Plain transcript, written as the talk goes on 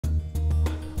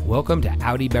Welcome to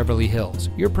Audi Beverly Hills,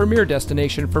 your premier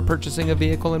destination for purchasing a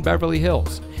vehicle in Beverly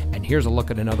Hills. And here's a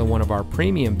look at another one of our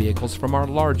premium vehicles from our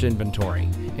large inventory,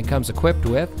 and comes equipped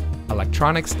with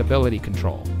electronic stability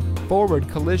control, forward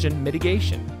collision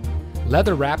mitigation,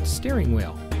 leather-wrapped steering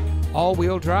wheel,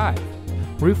 all-wheel drive,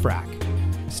 roof rack,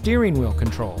 steering wheel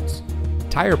controls,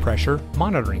 tire pressure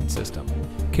monitoring system,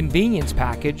 convenience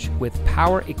package with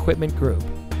power equipment group,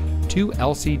 2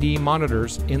 LCD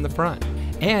monitors in the front,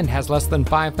 and has less than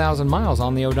 5,000 miles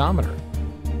on the odometer.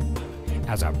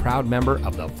 As a proud member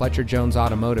of the Fletcher Jones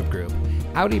Automotive Group,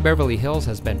 Audi Beverly Hills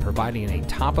has been providing a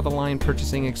top-of-the-line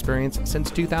purchasing experience since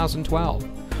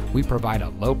 2012. We provide a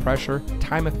low-pressure,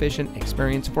 time-efficient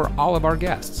experience for all of our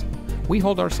guests. We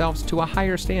hold ourselves to a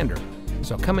higher standard.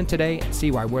 So come in today and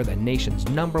see why we're the nation's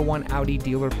 #1 Audi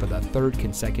dealer for the 3rd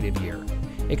consecutive year.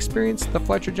 Experience the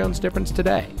Fletcher Jones difference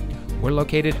today. We're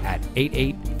located at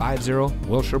 8850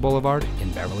 Wilshire Boulevard in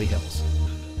Beverly Hills.